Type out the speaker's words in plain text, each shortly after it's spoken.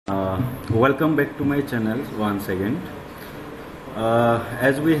Welcome back to my channel once again.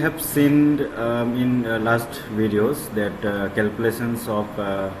 As we have seen in last videos that calculations of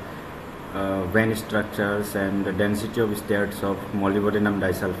vein structures and the density of states of molybdenum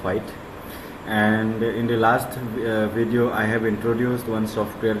disulfide, and in the last video I have introduced one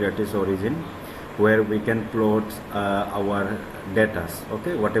software, that is Origin, where we can plot our data.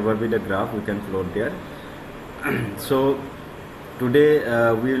 Okay, whatever be the graph we can plot there. So today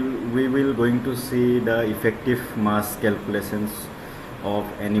we will going to see the effective mass calculations of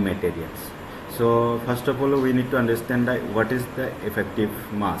any materials. So first of all, we need to understand that what is the effective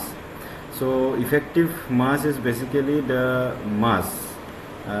mass. So effective mass is basically the mass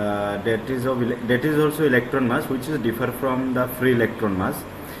that is also electron mass, which is differ from the free electron mass.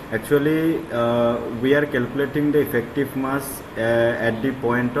 Actually we are calculating the effective mass at the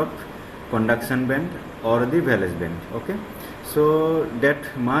point of conduction band or the valence band. Okay, so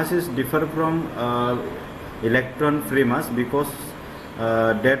that mass is differ from electron free mass because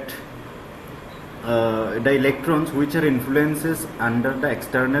the electrons which are influences under the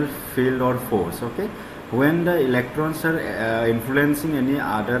external field or force. Okay, when the electrons are influencing any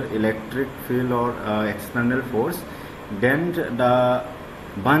other electric field or external force, then the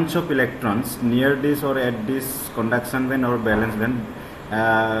bunch of electrons near this or at this conduction band or valence band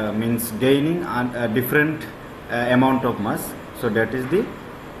means gaining a different amount of mass. So that is the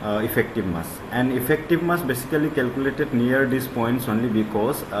effective mass. And effective mass basically calculated near these points only,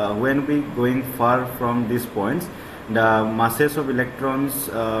 because when we going far from these points, the masses of electrons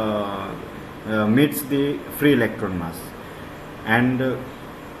meets the free electron mass. And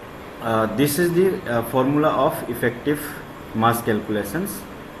this is the formula of effective mass calculations.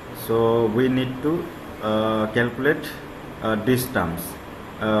 So we need to calculate these terms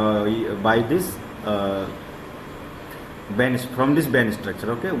by this from this band structure.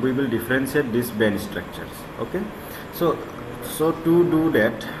 Okay, we will differentiate these band structures. Okay, so to do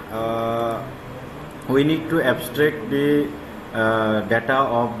that we need to abstract the data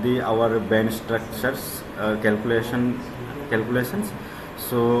of our band structures calculations.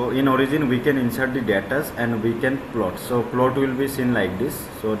 So in Origin we can insert the data and we can plot. So plot will be seen like this.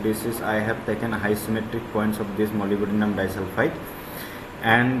 So this is, I have taken high symmetric points of this molybdenum disulfide,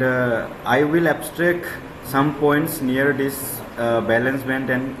 and I will abstract some points near this valence band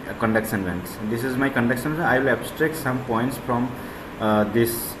and conduction bands. This is my conduction band. I will abstract some points from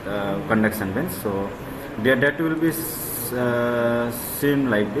this conduction band. So that will be seen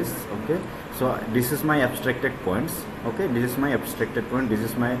like this. Okay, so this is my abstracted points. Okay, this is my abstracted point. This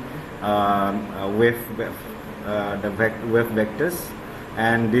is my wave vectors,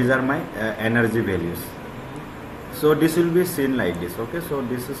 and these are my energy values. So this will be seen like this. Okay, so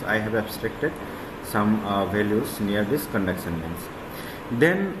this is, I have abstracted some values near this conduction bands.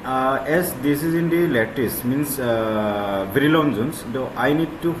 Then as this is in the lattice, means Brillouin zones, though I need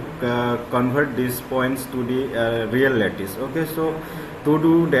to convert these points to the real lattice. Okay, so to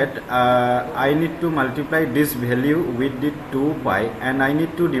do that I need to multiply this value with the 2 pi, and I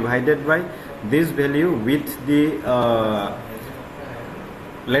need to divide it by this value with the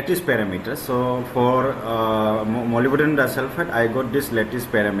lattice parameters. So for molybdenum disulfide I got this lattice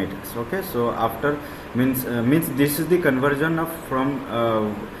parameters. Okay, so after means this is the conversion of from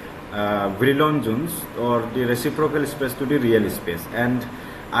Brillouin zones or the reciprocal space to the real space, and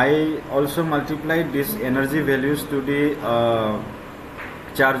I also multiplied these energy values to the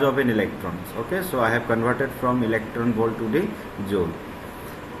charge of an electron. Okay, so I have converted from electron volt to the joule.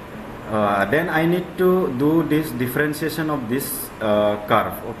 Then I need to do this differentiation of this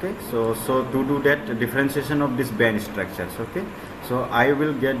curve. Okay, so to do that differentiation of this band structures. Okay, so I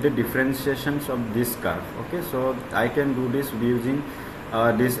will get the differentiations of this curve. Okay, so I can do this using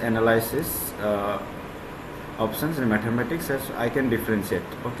this analysis options in mathematics. As I can differentiate.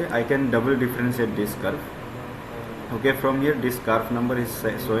 Okay, I can double differentiate this curve. Okay, from here this curve number is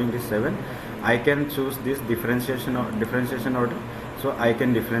showing this 7. I can choose this differentiation order. So I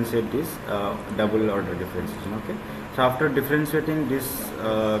can differentiate this double order differentiation. Okay, so after differentiating this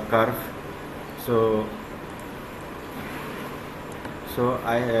curve, so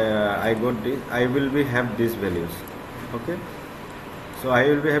I got this. I will be have these values. Okay, so I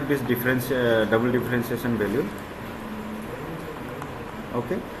will be have this double differentiation value.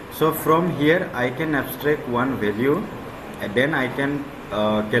 Okay, so from here I can abstract one value, and then I can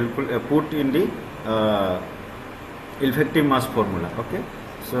put in the effective mass formula. Okay,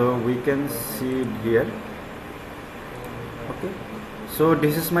 so we can see it here. Okay, so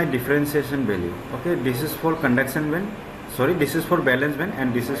this is my differentiation value. Okay, this is for conduction band, sorry, this is for valence band,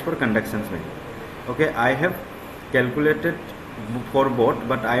 and this is for conduction band. Okay, I have calculated for both,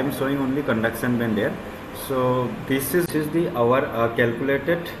 but I am showing only conduction band here. So this is the our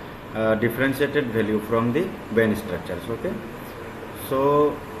calculated differentiated value from the band structures. Okay,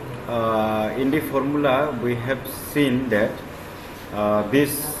 so in the formula we have seen that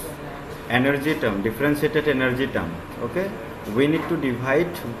this energy term, differentiated energy term, okay, we need to divide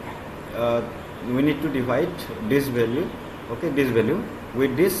this value, okay, this value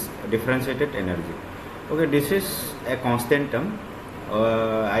with this differentiated energy. Okay, this is a constant term,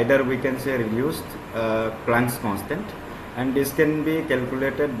 either we can say reduced Planck's constant, and this can be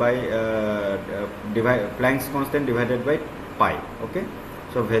calculated by Planck's constant divided by pi. Okay,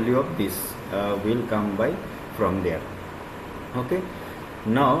 so value of this will come by from there. Okay,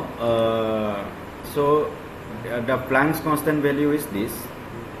 now so the Planck's constant value is this.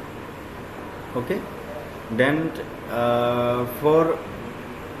 Okay, then for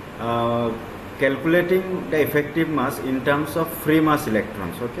calculating the effective mass in terms of free mass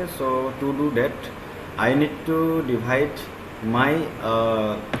electrons, okay, so to do that I need to divide my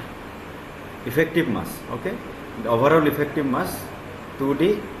effective mass, okay, the overall effective mass to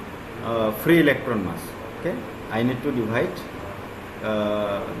the free electron mass. Okay, I need to divide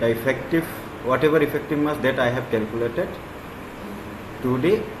the effective, whatever effective mass that I have calculated, to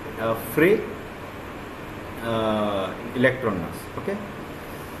the free electron mass. Okay,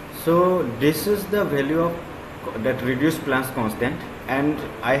 so this is the value of that reduced Planck's constant, and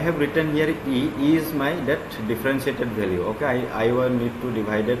I have written here E is my that differentiated value. Okay, I will need to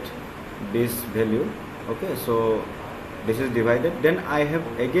divide it this value. Okay, so this is divided, then I have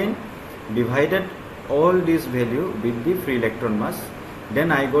again divided all this value with the free electron mass,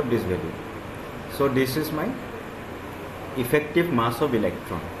 then I got this value. So this is my effective mass of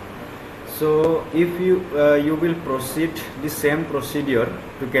electron. So if you you will proceed the same procedure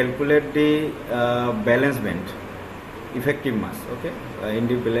to calculate the valence band effective mass, okay, in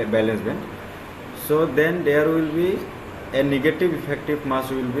the valence band, so then there will be a negative effective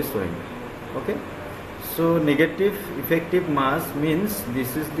mass will be showing. Okay, so negative effective mass means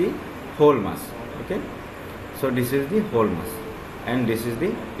this is the whole mass. Okay, so this is the whole mass, and this is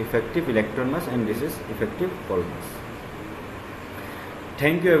the effective electron mass, and this is effective whole mass.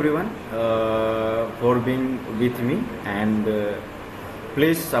 Thank you everyone for being with me, and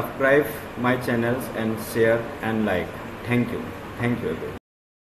please subscribe my channels and share and like. Thank you everyone.